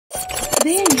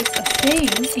There is a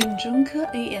saying in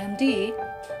Zhongke AMD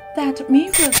that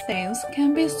mirror things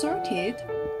can be sorted.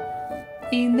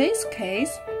 In this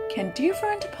case, can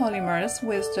different polymers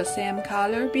with the same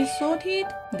color be sorted?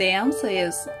 The answer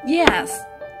is yes.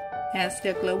 As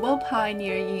the global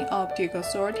pioneer in optical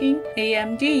sorting,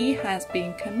 AMD has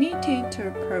been committed to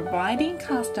providing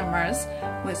customers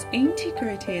with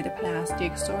integrated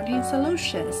plastic sorting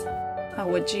solutions.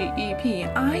 Our GEP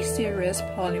I-series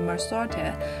polymer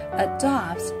sorter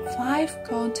adopts 5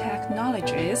 core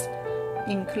technologies,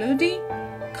 including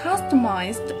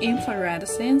customized infrared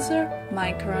sensor,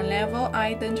 micron-level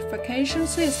identification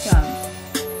system,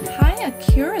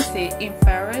 high-accuracy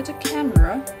infrared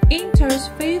camera, Intel's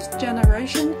 5th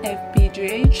generation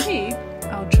FPGA chip,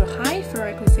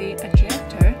 ultra-high-frequency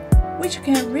ejector, which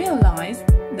can realize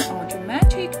the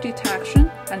automatic detection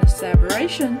and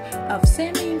separation of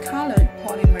semi-colored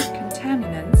polymer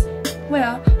contaminants.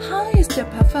 Well, how is the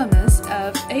performance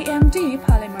of AMD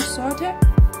polymer sorter?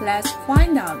 Let's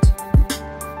find out.